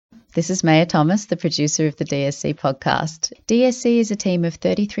This is Maya Thomas, the producer of the DSC podcast. DSC is a team of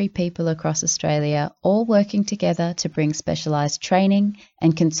 33 people across Australia, all working together to bring specialised training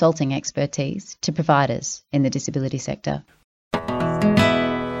and consulting expertise to providers in the disability sector.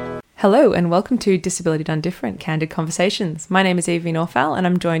 Hello and welcome to Disability Done Different, Candid Conversations. My name is Evie Northall and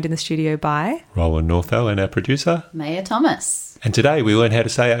I'm joined in the studio by Roland Northall and our producer, Maya Thomas. And today we learn how to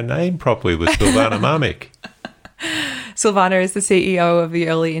say our name properly with Silvana Marmick. Silvana is the CEO of the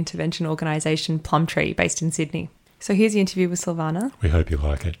early intervention organisation Plumtree, based in Sydney. So here's the interview with Silvana. We hope you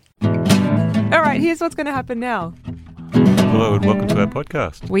like it. All right, here's what's going to happen now. Hello and welcome to our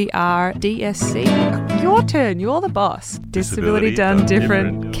podcast. We are DSC. Your turn, you're the boss. Disability Done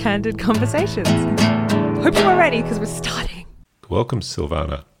Different, Candid Conversations. Hope you are ready because we're starting. Welcome,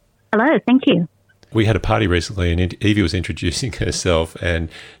 Silvana. Hello, thank you. We had a party recently and Evie was introducing herself, and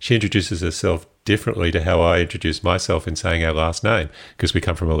she introduces herself differently to how I introduce myself in saying our last name, because we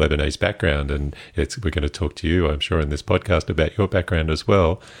come from a Lebanese background, and we're going to talk to you, I'm sure, in this podcast about your background as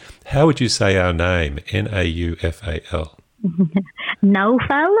well. How would you say our name, Naufal?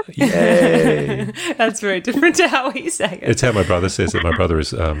 Naufal? Yay! That's very different to how we say it. It's how my brother says it. My brother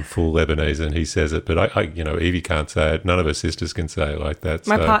is full Lebanese and he says it, but I Evie can't say it. None of her sisters can say it like that.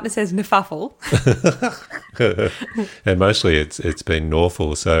 My partner says Nafafal. And mostly it's been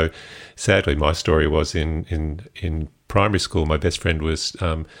Northall. So sadly, my story was in primary school. My best friend was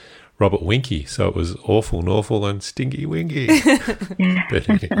Robert Winky, so it was Awful Northall and Stingy Winky. But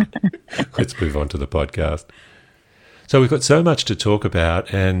anyway, let's move on to the podcast. So we've got so much to talk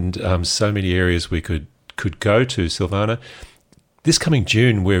about and so many areas we could go to, Silvana. This coming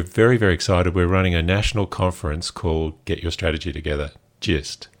June, we're very, very excited. We're running a national conference called Get Your Strategy Together,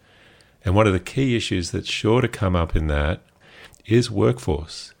 GIST. And one of the key issues that's sure to come up in that is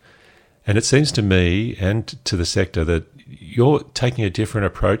workforce. And it seems to me and to the sector that you're taking a different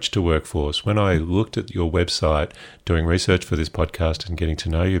approach to workforce. When I looked at your website, doing research for this podcast and getting to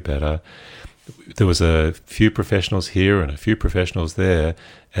know you better, there was a few professionals here and a few professionals there,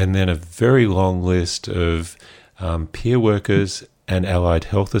 and then a very long list of peer workers and allied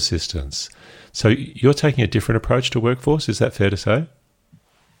health assistants. So you're taking a different approach to workforce, is that fair to say?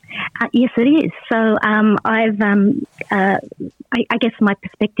 Yes, it is. So I guess my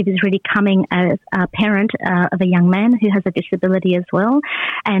perspective is really coming as a parent of a young man who has a disability as well.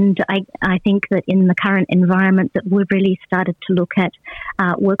 And I think that in the current environment that we've really started to look at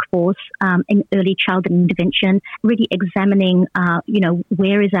workforce in early childhood intervention, really examining,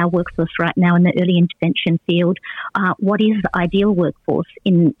 where is our workforce right now in the early intervention field? What is the ideal workforce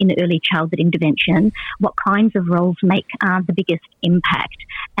in early childhood intervention? What kinds of roles make the biggest impact?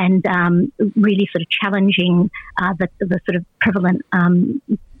 And really sort of challenging the sort of prevalent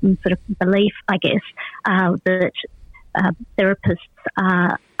sort of belief, I guess, that therapists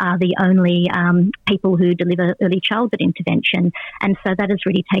are the only people who deliver early childhood intervention. And so that has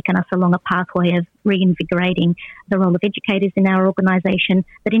really taken us along a pathway of reinvigorating the role of educators in our organisation,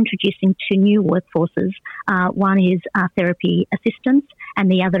 but introducing two new workforces. One is therapy assistants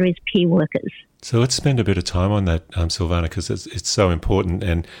and the other is peer workers. So let's spend a bit of time on that, Silvana, because it's so important.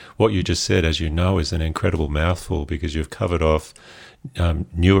 And what you just said, as you know, is an incredible mouthful, because you've covered off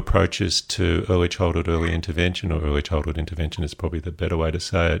new approaches to early childhood, early intervention, or early childhood intervention is probably the better way to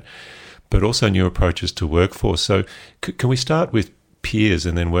say it, but also new approaches to workforce. So can we start with peers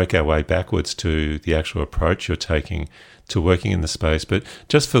and then work our way backwards to the actual approach you're taking to working in the space? But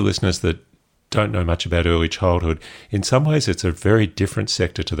just for listeners that don't know much about early childhood, in some ways it's a very different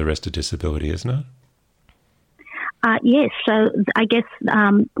sector to the rest of disability, isn't it? Yes, so I guess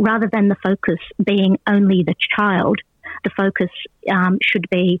rather than the focus being only the child, the focus should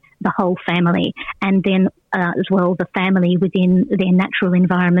be the whole family, and then as well the family within their natural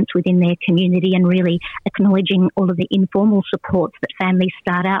environments, within their community, and really acknowledging all of the informal supports that families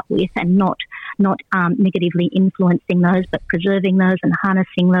start out with, and not negatively influencing those, but preserving those and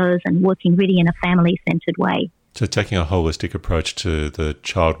harnessing those and working really in a family-centred way. So taking a holistic approach to the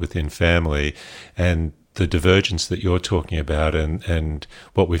child within family, and the divergence that you're talking about and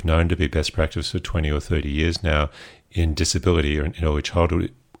what we've known to be best practice for 20 or 30 years now in disability or in early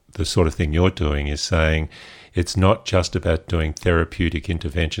childhood, the sort of thing you're doing is saying it's not just about doing therapeutic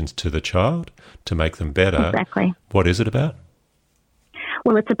interventions to the child to make them better. Exactly. What is it about?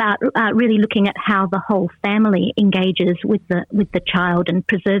 Well, it's about really looking at how the whole family engages with the child, and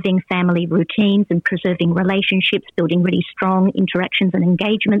preserving family routines and preserving relationships, building really strong interactions and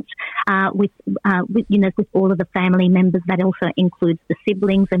engagements with all of the family members. That also includes the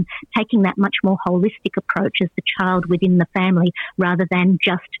siblings, and taking that much more holistic approach as the child within the family, rather than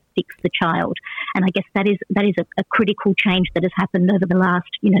just fix the child. And I guess that is a critical change that has happened over the last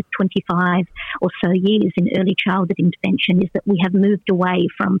 25 or so years in early childhood intervention, is that we have moved away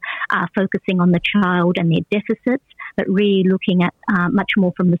from focusing on the child and their deficits, but really looking at much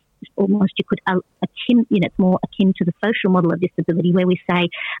more from the almost you could akin, it's more akin to the social model of disability, where we say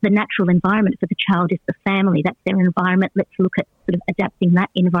the natural environment for the child is the family. That's their environment. Let's look at sort of adapting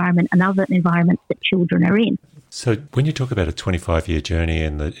that environment and other environments that children are in. So when you talk about a 25-year journey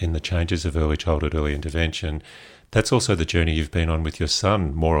in the changes of early childhood, early intervention, that's also the journey you've been on with your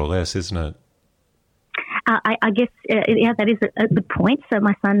son, more or less, isn't it? I guess, that is a good point. So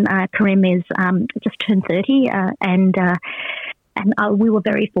my son, Karim, is just turned 30 and we were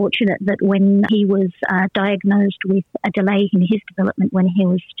very fortunate that when he was diagnosed with a delay in his development when he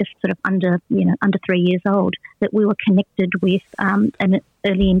was just sort of under 3 years old, that we were connected with an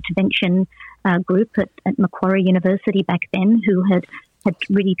early intervention group at Macquarie University back then, who had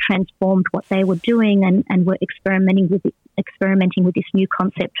really transformed what they were doing and were experimenting with this new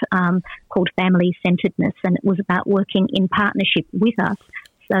concept called family-centeredness. And it was about working in partnership with us,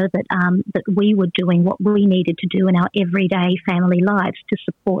 so that we were doing what we needed to do in our everyday family lives to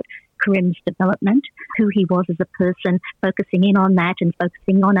support Karim's development, who he was as a person, focusing in on that and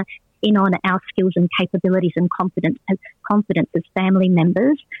focusing on our skills and capabilities and confidence as family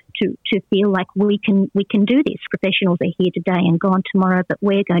members to feel like we can do this. Professionals are here today and gone tomorrow, but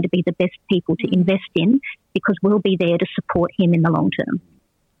we're going to be the best people to invest in, because we'll be there to support him in the long term.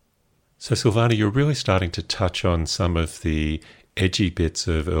 So Silvana, you're really starting to touch on some of the edgy bits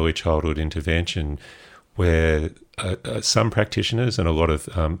of early childhood intervention, where some practitioners and a lot of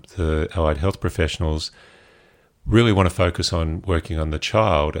the allied health professionals really want to focus on working on the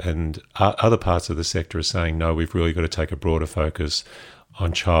child, and other parts of the sector are saying, no, we've really got to take a broader focus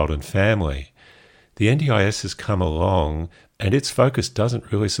on child and family. The NDIS has come along and its focus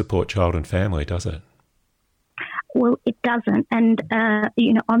doesn't really support child and family, does it? Well, it doesn't. And,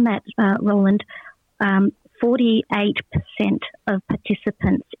 on that, Roland, 48% of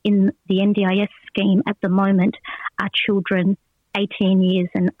participants in the NDIS scheme at the moment are children 18 years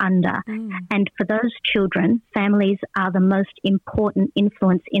and under. And for those children, families are the most important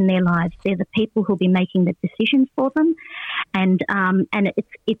influence in their lives. They're the people who'll be making the decisions for them. And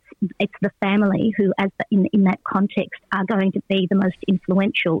it's the family who, in that context, are going to be the most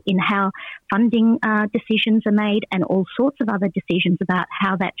influential in how funding decisions are made, and all sorts of other decisions about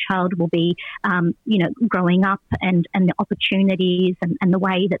how that child will be, growing up, and the opportunities and the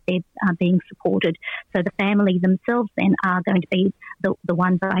way that they're being supported. So the family themselves then are going to be the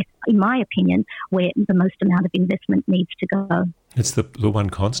ones, in my opinion, where the most amount of investment needs to go. It's the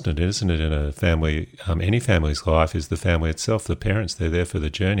one constant, isn't it, in a family, any family's life, is the family itself, the parents. They're there for the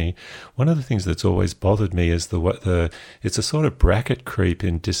journey. One of the things that's always bothered me is it's a sort of bracket creep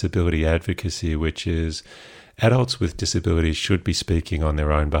in disability advocacy, which is adults with disabilities should be speaking on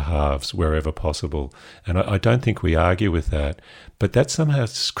their own behalves wherever possible. And I don't think we argue with that. But that somehow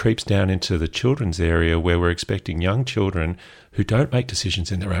creeps down into the children's area, where we're expecting young children who don't make decisions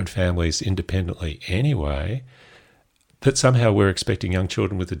in their own families independently anyway, that somehow we're expecting young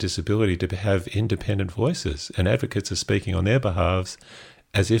children with a disability to have independent voices, and advocates are speaking on their behalves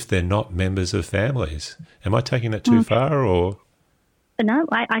as if they're not members of families. Am I taking that too far, or...? No,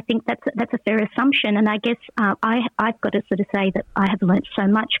 I think that's a fair assumption, and I guess I've got to sort of say that I have learnt so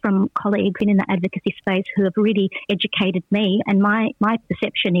much from colleagues in the advocacy space who have really educated me. And my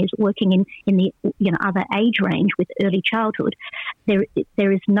perception is, working in the other age range with early childhood,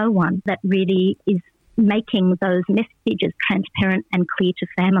 there is no one that really is making those messages transparent and clear to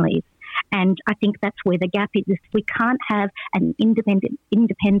families. And I think that's where the gap is. We can't have an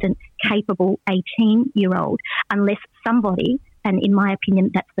independent, capable 18-year-old unless somebody, and in my opinion,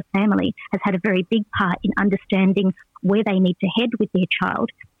 that's the family, has had a very big part in understanding where they need to head with their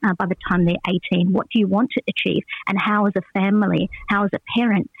child by the time they're 18. What do you want to achieve? And how, as a family, how, as a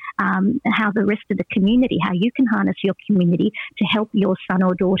parent, how the rest of the community, how you can harness your community to help your son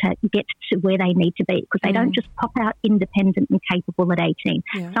or daughter get to where they need to be. Because they don't just pop out independent and capable at 18.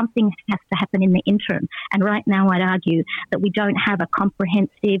 Yeah. Something has to happen in the interim. And right now I'd argue that we don't have a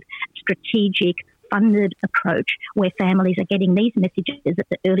comprehensive, strategic, funded approach where families are getting these messages at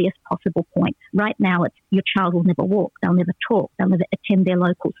the earliest possible point. Right now, it's your child will never walk, they'll never talk, they'll never attend their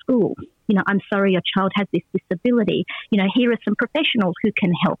local school. I'm sorry, your child has this disability. Here are some professionals who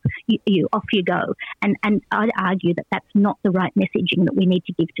can help you. Off you go. And I'd argue that that's not the right messaging that we need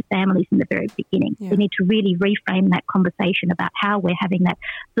to give to families in the very beginning. Yeah. We need to really reframe that conversation about how we're having that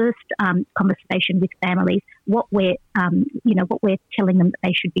first conversation with families, what we're what we're telling them that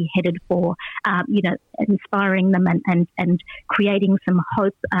they should be headed for, inspiring them and creating some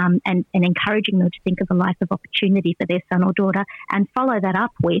hope and encouraging them to think of a life of opportunity for their son or daughter, and follow that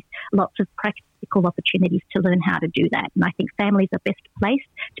up with lots of practical opportunities to learn how to do that. And I think families are best placed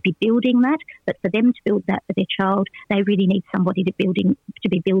to be building that, but for them to build that for their child, they really need somebody to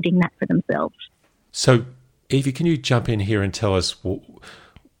be building that for themselves. So, Evie, can you jump in here and tell us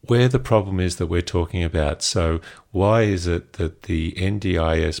where the problem is that we're talking about? So why is it that the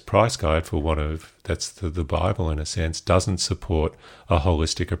NDIS price guide, that's the Bible in a sense, doesn't support a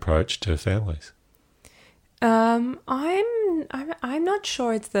holistic approach to families? I'm not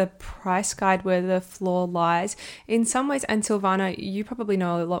sure it's the price guide where the flaw lies. In some ways, and Silvana, you probably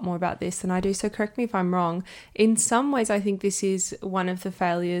know a lot more about this than I do, so correct me if I'm wrong. In some ways, I think this is one of the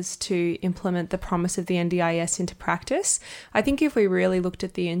failures to implement the promise of the NDIS into practice. I think if we really looked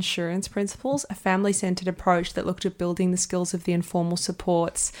at the insurance principles, a family-centred approach that looked at building the skills of the informal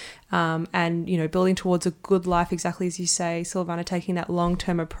supports, and building towards a good life, exactly as you say, Silvana, taking that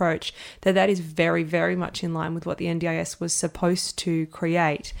long-term approach, that is very, very much in line with what the NDIS was supposed to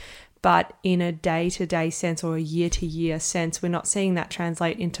create. But in a day-to-day sense or a year-to-year sense, we're not seeing that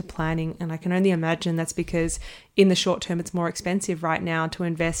translate into planning. And I can only imagine that's because in the short term, it's more expensive right now to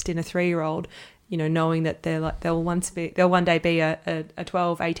invest in a 3-year-old, knowing that they'll one day be a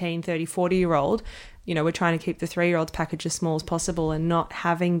 12, 18, 30, 40-year-old. We're trying to keep the 3-year-olds package as small as possible and not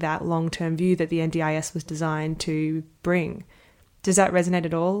having that long-term view that the NDIS was designed to bring. Does that resonate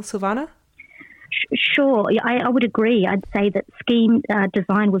at all, Silvana? Sure, I would agree. I'd say that scheme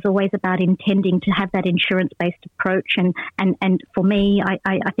design was always about intending to have that insurance-based approach, and for me,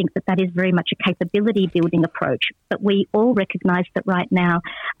 I think that is very much a capability-building approach. But we all recognise that right now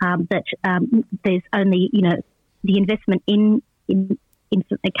that there's only the investment in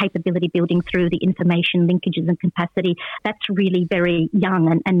capability building through the information linkages and capacity. That's really very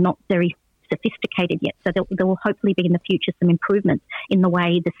young and not very sophisticated yet. So there will hopefully be in the future some improvements in the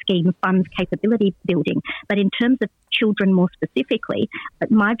way the scheme funds capability building. But in terms of children more specifically,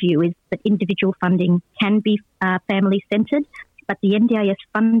 my view is that individual funding can be family-centred, but the NDIS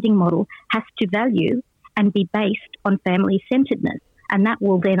funding model has to value and be based on family-centredness. And that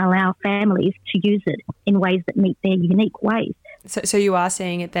will then allow families to use it in ways that meet their unique ways. So you are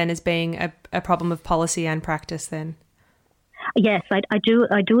seeing it then as being a problem of policy and practice then? Yes, I do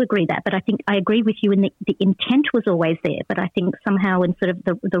agree that, but I think I agree with you in the intent was always there, but I think somehow in sort of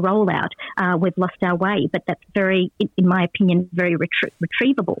the rollout, we've lost our way, but that's very, in my opinion, very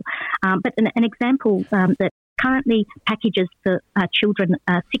retrievable. But an example that currently packages for children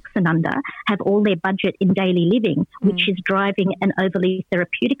 6 and under have all their budget in daily living, which is driving an overly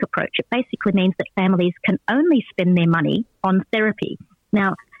therapeutic approach. It basically means that families can only spend their money on therapy.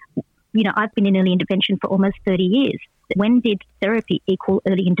 Now, I've been in early intervention for almost 30 years. When did therapy equal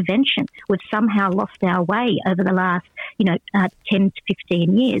early intervention? We've somehow lost our way over the last, 10 to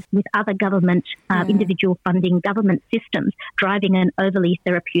 15 years with other government, individual funding government systems driving an overly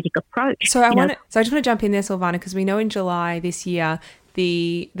therapeutic approach. So I just want to jump in there, Silvana, because we know in July this year,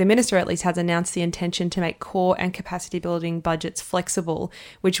 the minister at least has announced the intention to make core and capacity building budgets flexible,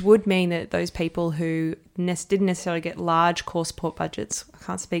 which would mean that those people who didn't necessarily get large core support budgets, I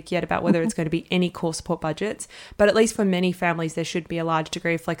can't speak yet about whether it's going to be any core support budgets, but at least for many families there should be a large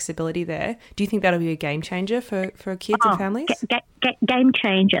degree of flexibility there. Do you think that'll be a game changer for kids and families? Game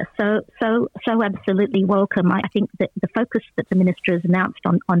changer. So absolutely welcome. I think that the focus that the minister has announced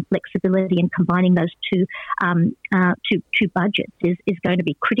on flexibility and combining those two budgets is going to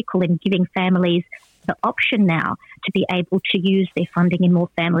be critical in giving families the option now to be able to use their funding in more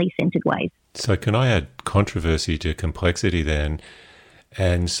family-centred ways. So can I add controversy to complexity then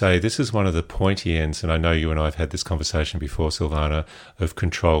and say this is one of the pointy ends, and I know you and I have had this conversation before, Silvana, of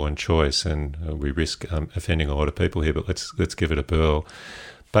control and choice, and we risk offending a lot of people here, but let's give it a whirl.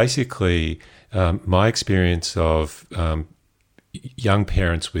 Basically, my experience of young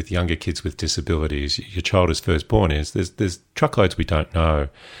parents with younger kids with disabilities, your child is first born, there's truckloads we don't know.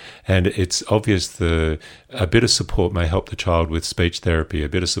 And it's obvious a bit of support may help the child with speech therapy, a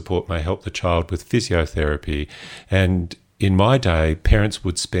bit of support may help the child with physiotherapy. And in my day, parents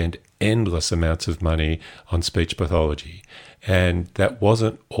would spend endless amounts of money on speech pathology. And that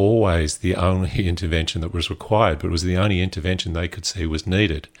wasn't always the only intervention that was required, but it was the only intervention they could see was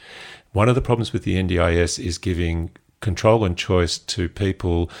needed. One of the problems with the NDIS is giving control and choice to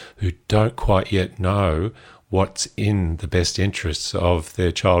people who don't quite yet know what's in the best interests of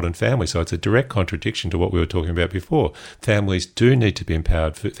their child and family. So it's a direct contradiction to what we were talking about before. Families do need to be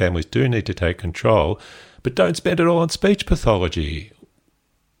empowered. Families do need to take control, but don't spend it all on speech pathology.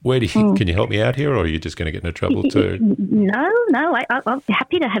 Where do you, can you help me out here, or are you just going to get into trouble too? No, I'm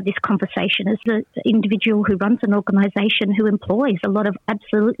happy to have this conversation as the individual who runs an organisation who employs a lot of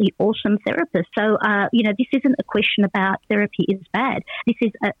absolutely awesome therapists. So, this isn't a question about therapy is bad. This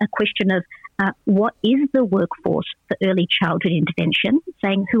is a question of what is the workforce for early childhood intervention,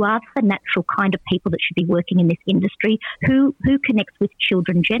 saying who are the natural kind of people that should be working in this industry, who connects with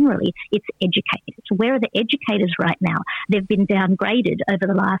children generally. It's educators. Where are the educators right now? They've been downgraded over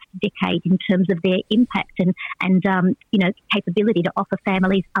the last decade in terms of their impact and capability to offer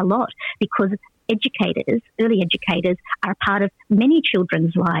families a lot, because educators, early educators, are a part of many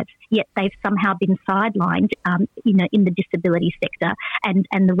children's lives, yet they've somehow been sidelined, in the disability sector,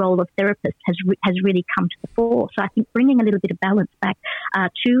 and the role of therapists has really come to the fore. So I think bringing a little bit of balance back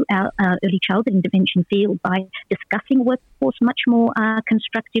to our early childhood intervention field by discussing workforce much more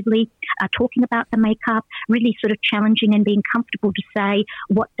constructively, talking about the makeup, really sort of challenging and being comfortable to say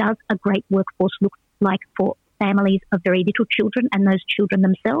what does a great workforce look like for families of very little children and those children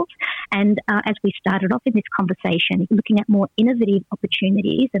themselves. And as we started off in this conversation, looking at more innovative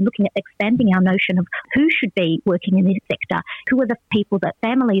opportunities and looking at expanding our notion of who should be working in this sector, who are the people that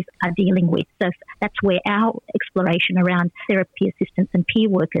families are dealing with. So that's where our exploration around therapy assistants and peer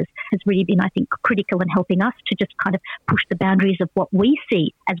workers has really been, I think, critical in helping us to just kind of push the boundaries of what we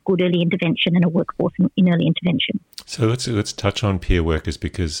see as good early intervention and a workforce in early intervention. So let's touch on peer workers,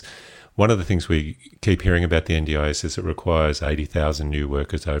 because one of the things we keep hearing about the NDIS is it requires 80,000 new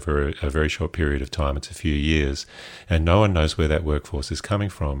workers over a very short period of time. It's a few years, and no one knows where that workforce is coming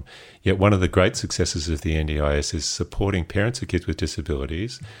from. Yet one of the great successes of the NDIS is supporting parents of kids with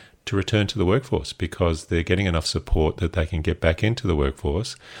disabilities to return to the workforce, because they're getting enough support that they can get back into the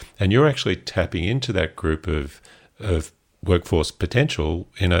workforce. And you're actually tapping into that group of workforce potential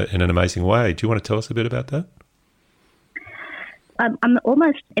in an amazing way. Do you want to tell us a bit about that? I'm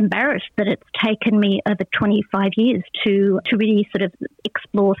almost embarrassed that it's taken me over 25 years to really sort of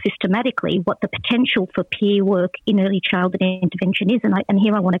explore systematically what the potential for peer work in early childhood intervention is. And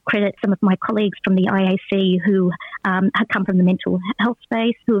here I want to credit some of my colleagues from the IAC who have come from the mental health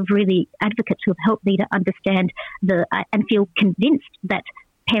space, who have really advocates who have helped me to understand and feel convinced that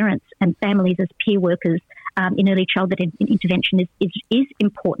parents and families as peer workers in early childhood intervention is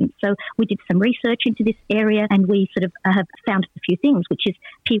important. So we did some research into this area, and we sort of have found a few things, which is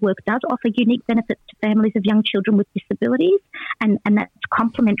peer work does offer unique benefits to families of young children with disabilities, and that's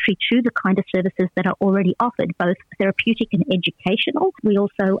complementary to the kind of services that are already offered, both therapeutic and educational. We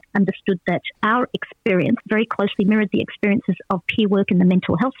also understood that our experience very closely mirrored the experiences of peer work in the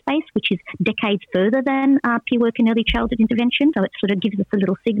mental health space, which is decades further than peer work in early childhood intervention. So it sort of gives us a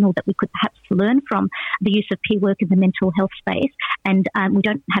little signal that we could perhaps learn from the use of peer work in the mental health space, and we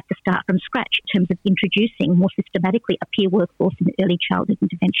don't have to start from scratch in terms of introducing more systematically a peer workforce in early childhood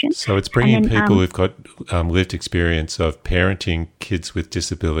intervention. So it's bringing people who've got lived experience of parenting kids with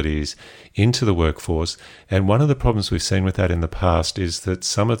disabilities into the workforce. And one of the problems we've seen with that in the past is that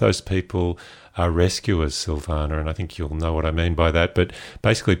some of those people are rescuers, Silvana, and I think you'll know what I mean by that, but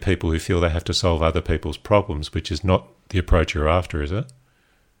basically people who feel they have to solve other people's problems, which is not the approach you're after, is it?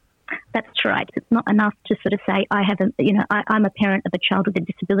 That's right. It's not enough to sort of say, I'm a parent of a child with a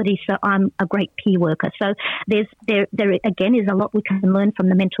disability, so I'm a great peer worker. So there again is a lot we can learn from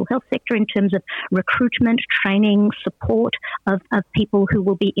the mental health sector in terms of recruitment, training, support of people who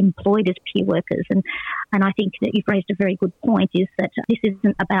will be employed as peer workers. And I think that you've raised a very good point, is that this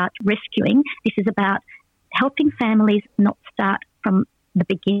isn't about rescuing. This is about helping families not start from the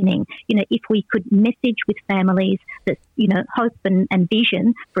beginning. If we could message with families that, hope and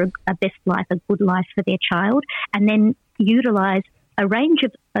vision for a best life, a good life for their child, and then utilise a range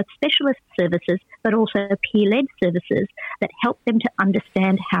of specialist services, but also peer-led services that help them to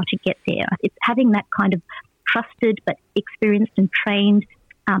understand how to get there. It's having that kind of trusted but experienced and trained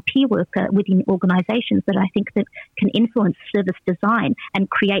peer worker within organisations that I think that can influence service design and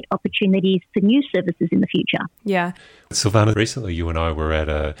create opportunities for new services in the future. Yeah. Silvana, recently you and I were at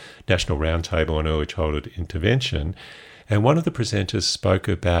a national roundtable on early childhood intervention, and one of the presenters spoke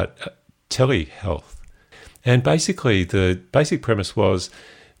about telehealth. And basically the basic premise was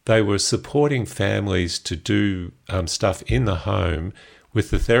they were supporting families to do stuff in the home with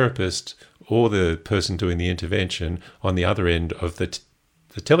the therapist or the person doing the intervention on the other end of the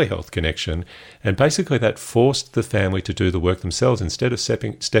telehealth connection, and basically that forced the family to do the work themselves instead of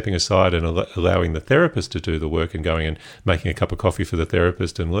stepping aside and allowing the therapist to do the work and going and making a cup of coffee for the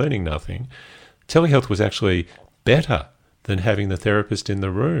therapist and learning nothing. Telehealth was actually better than having the therapist in the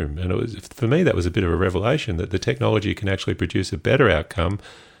room, and it was, for me, that was a bit of a revelation that the technology can actually produce a better outcome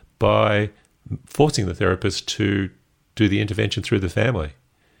by forcing the therapist to do the intervention through the family.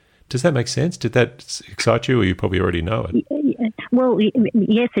 Does that make sense? Did that excite you, or you probably already know it? Well,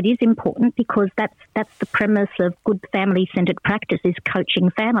 yes, it is important because that's the premise of good family-centered practice is coaching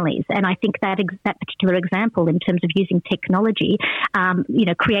families. And I think that particular example in terms of using technology,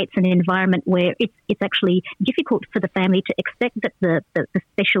 creates an environment where it's actually difficult for the family to expect that the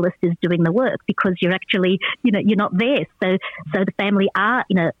specialist is doing the work because you're actually, you're not there. So the family are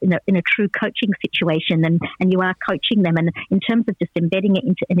in a true coaching situation and you are coaching them. And in terms of just embedding it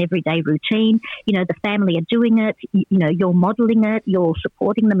into an everyday routine, the family are doing it, you're modeling it, you're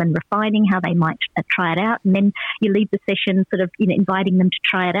supporting them and refining how they might try it out. And then you leave the session sort of, inviting them to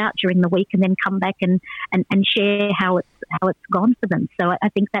try it out during the week and then come back and share how it's gone for them. So I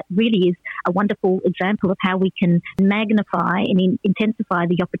think that really is a wonderful example of how we can magnify and intensify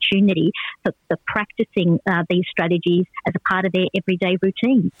the opportunity for practicing these strategies as a part of their everyday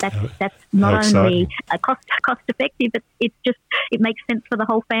routine. That's not only cost effective, it makes sense for the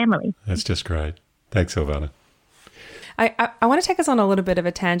whole family. That's just great. Thanks, Silvana. I want to take us on a little bit of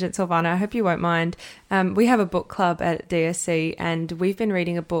a tangent, Silvana. I hope you won't mind. We have a book club at DSC and we've been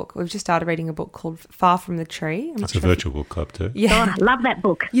reading a book. We've just started reading a book called Far From the Tree. It's a virtual book club too. Yeah. Oh, I love that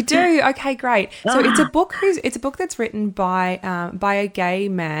book. You do? Okay, great. So it's a book that's written by a gay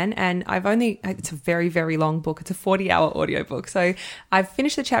man, and it's a very, very long book. It's a 40-hour audiobook. So I've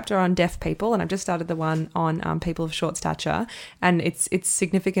finished the chapter on deaf people and I've just started the one on people of short stature. And it's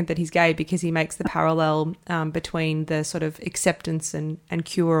significant that he's gay because he makes the parallel between the sort of acceptance and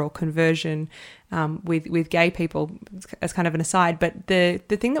cure or conversion with gay people as kind of an aside. But the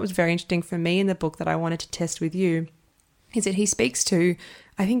thing that was very interesting for me in the book that I wanted to test with you is that he speaks to,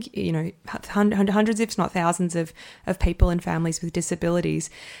 I think, hundreds, if not thousands of people and families with disabilities.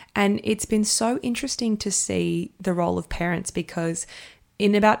 And it's been so interesting to see the role of parents because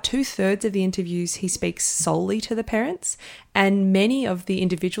in about 2/3 of the interviews, he speaks solely to the parents, and many of the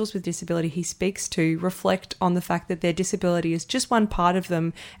individuals with disability he speaks to reflect on the fact that their disability is just one part of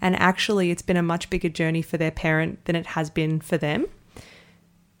them, and actually it's been a much bigger journey for their parent than it has been for them.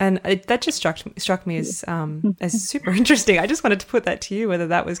 And that just struck me as super interesting. I just wanted to put that to you, whether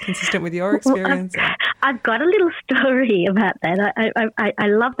that was consistent with your experience. Well, I've got a little story about that. I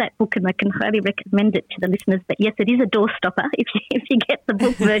love that book and I can highly recommend it to the listeners. But yes, it is a doorstopper if you get the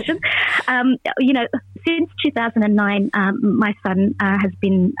book version. Since 2009, my son has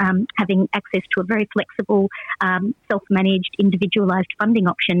been having access to a very flexible, self-managed, individualised funding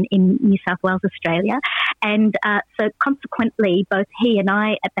option in New South Wales, Australia. And so consequently, both he and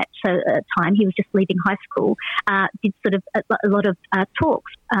I at that time, he was just leaving high school, did sort of a lot of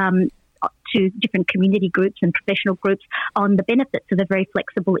talks to different community groups and professional groups on the benefits of a very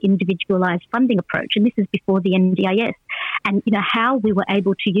flexible, individualised funding approach. And this is before the NDIS. And, how we were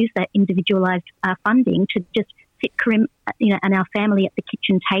able to use that individualised funding to just sit Karim, and our family at the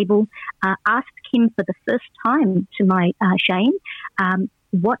kitchen table, ask him for the first time, to my shame,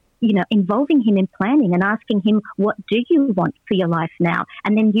 involving him in planning and asking him, what do you want for your life now?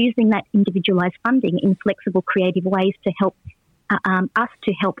 And then using that individualised funding in flexible, creative ways to help us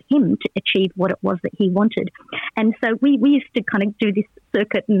to help him to achieve what it was that he wanted. And so we used to kind of do this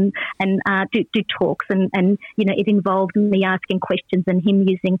circuit and do talks and it involved me asking questions and him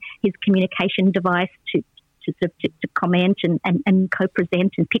using his communication device to comment and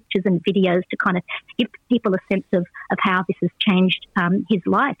co-present and pictures and videos to kind of give people a sense of how this has changed his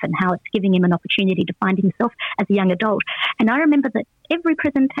life and how it's giving him an opportunity to find himself as a young adult. And I remember that every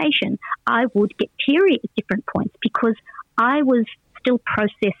presentation I would get teary at different points because I was still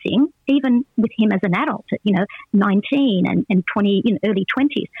processing, even with him as an adult at 19 and 20, early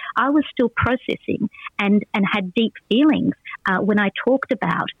 20s, I was still processing and had deep feelings when I talked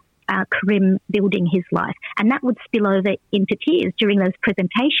about Karim building his life, and that would spill over into tears during those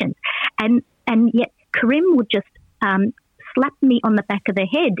presentations. And yet Karim would just slap me on the back of the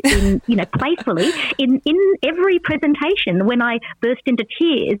head, playfully in every presentation when I burst into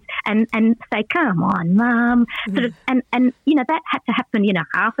tears and say, "Come on, Mum," sort of, and that had to happen,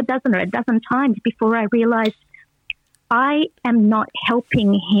 half a dozen or a dozen times before I realised I am not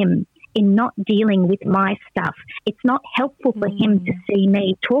helping him in not dealing with my stuff. It's not helpful for him to see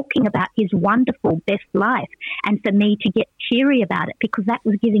me talking about his wonderful best life and for me to get teary about it, because that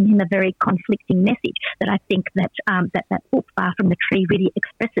was giving him a very conflicting message that I think that book, Far From the Tree, really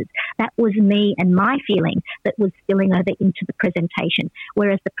expresses. That was me and my feeling that was spilling over into the presentation,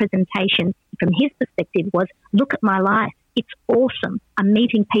 whereas the presentation from his perspective was, look at my life. It's awesome. I'm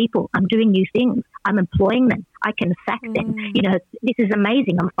meeting people. I'm doing new things. I'm employing them. I can sack them. This is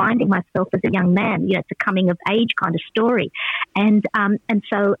amazing. I'm finding myself as a young man. It's a coming of age kind of story. And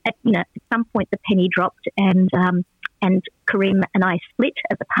so at some point the penny dropped and and Karim and I split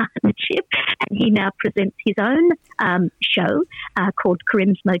as a partnership, and he now presents his own show called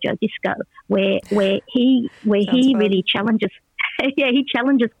Karim's Mojo Disco, where he really challenges. Yeah, he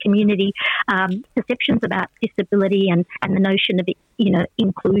challenges community perceptions about disability and the notion of,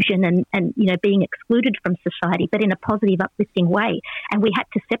 inclusion and being excluded from society, but in a positive, uplifting way. And we had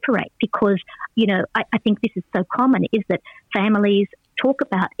to separate because, I think this is so common, is that families talk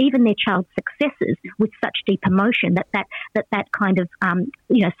about even their child's successes with such deep emotion that kind of,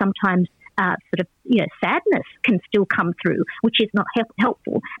 sometimes sadness can still come through, which is not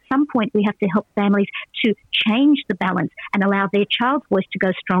helpful. At some point, we have to help families to change the balance and allow their child's voice to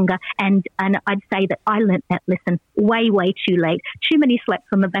go stronger. And I'd say that I learnt that lesson way too late. Too many slaps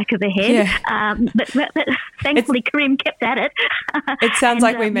on the back of the head. Yeah. But thankfully, Karim kept at it. It sounds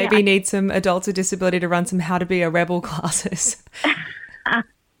like we maybe need some adults with disability to run some How to Be a Rebel classes.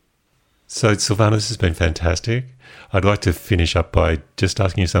 So, Silvana, this has been fantastic. I'd like to finish up by just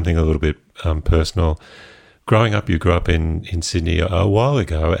asking you something a little bit personal. Growing up, you grew up in Sydney a while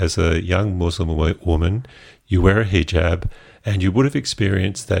ago as a young Muslim woman. You wear a hijab, and you would have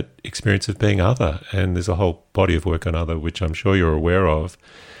experienced that experience of being other. And there's a whole body of work on other, which I'm sure you're aware of.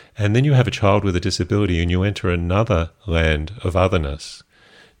 And then you have a child with a disability, and you enter another land of otherness.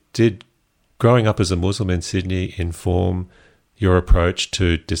 Did growing up as a Muslim in Sydney inform your approach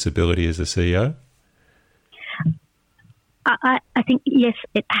to disability as a CEO? I think, yes,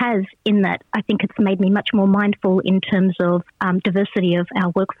 it has, in that I think it's made me much more mindful in terms of diversity of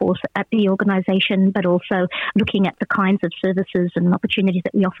our workforce at the organisation, but also looking at the kinds of services and opportunities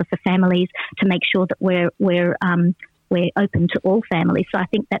that we offer for families to make sure that we're open to all families. So I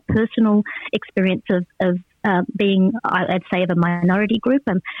think that personal experience of being, I'd say, of a minority group,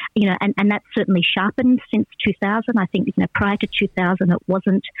 and that's certainly sharpened since 2000. I think prior to 2000,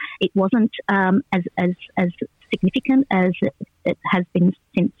 it wasn't as significant as it has been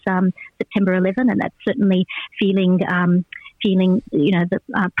since September 11, and that's certainly feeling the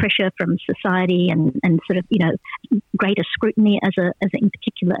pressure from society and sort of greater scrutiny in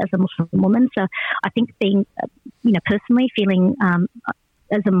particular as a Muslim woman. So I think being personally feeling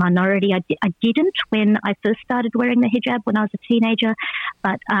as a minority, I didn't when I first started wearing the hijab when I was a teenager,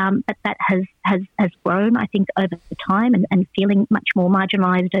 but that has grown, I think, over time and feeling much more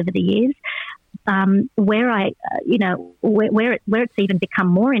marginalised over the years. Where it's even become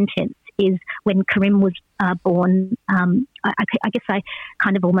more intense is when Karim was born. I guess I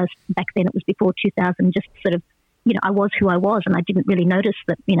kind of almost, back then it was before 2000, just sort of, I was who I was, and I didn't really notice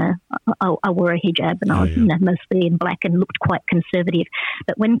that, I wore a hijab and I was, mostly in black and looked quite conservative.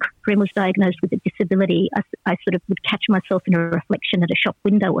 But when Karim was diagnosed with a disability, I sort of would catch myself in a reflection at a shop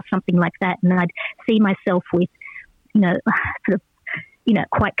window or something like that, and I'd see myself with,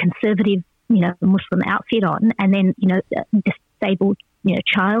 quite conservative, Muslim outfit on, and then, disabled,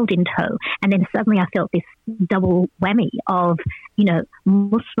 child in tow. And then suddenly I felt this double whammy of,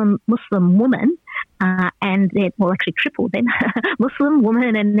 Muslim woman, and then, well, actually triple then, Muslim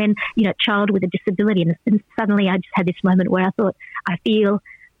woman, and then, child with a disability. And suddenly I just had this moment where I thought, I feel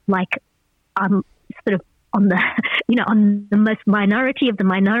like I'm sort of on the, on the most minority of the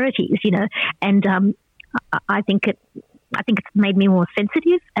minorities, and I think it's made me more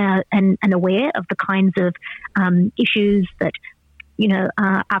sensitive and aware of the kinds of issues that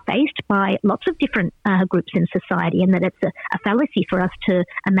are faced by lots of different groups in society, and that it's a fallacy for us to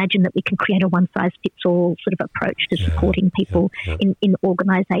imagine that we can create a one-size-fits-all sort of approach to supporting people in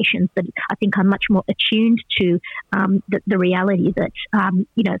organisations. But I think I'm much more attuned to the reality that,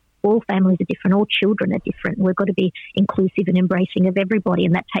 all families are different, all children are different. We've got to be inclusive and embracing of everybody,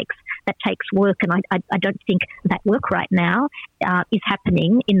 and that takes work. And I don't think that work right now is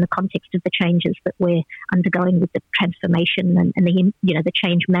happening in the context of the changes that we're undergoing with the transformation and the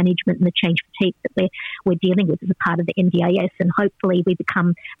change management and the change fatigue that we're dealing with as a part of the NDIS. And hopefully we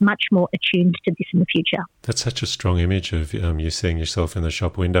become much more attuned to this in the future. That's such a strong image of you seeing yourself in the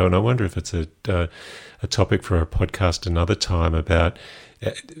shop window, and I wonder if it's a topic for a podcast another time about.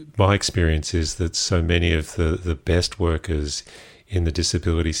 My experience is that so many of the best workers in the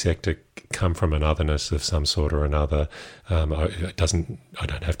disability sector come from an otherness of some sort or another. I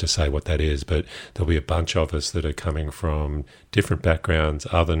don't have to say what that is, but there'll be a bunch of us that are coming from different backgrounds,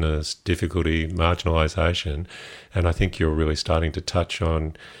 otherness, difficulty, marginalisation, and I think you're really starting to touch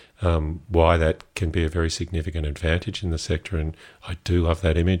on why that can be a very significant advantage in the sector. And I do love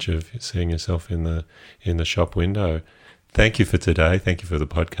that image of seeing yourself in the shop window. Thank you for today. Thank you for the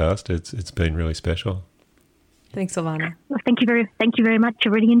podcast. It's been really special. Thanks, Silvana. Well, thank you very much. I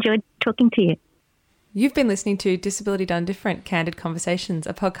really enjoyed talking to you. You've been listening to Disability Done Different, Candid Conversations,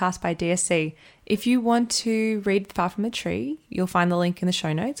 a podcast by DSC. If you want to read Far From a Tree, you'll find the link in the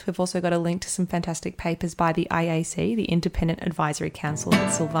show notes. We've also got a link to some fantastic papers by the IAC, the Independent Advisory Council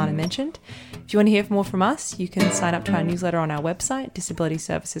that Silvana mentioned. If you want to hear more from us, you can sign up to our newsletter on our website,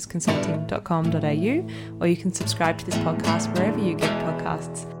 disabilityservicesconsulting.com.au, or you can subscribe to this podcast wherever you get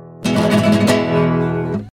podcasts.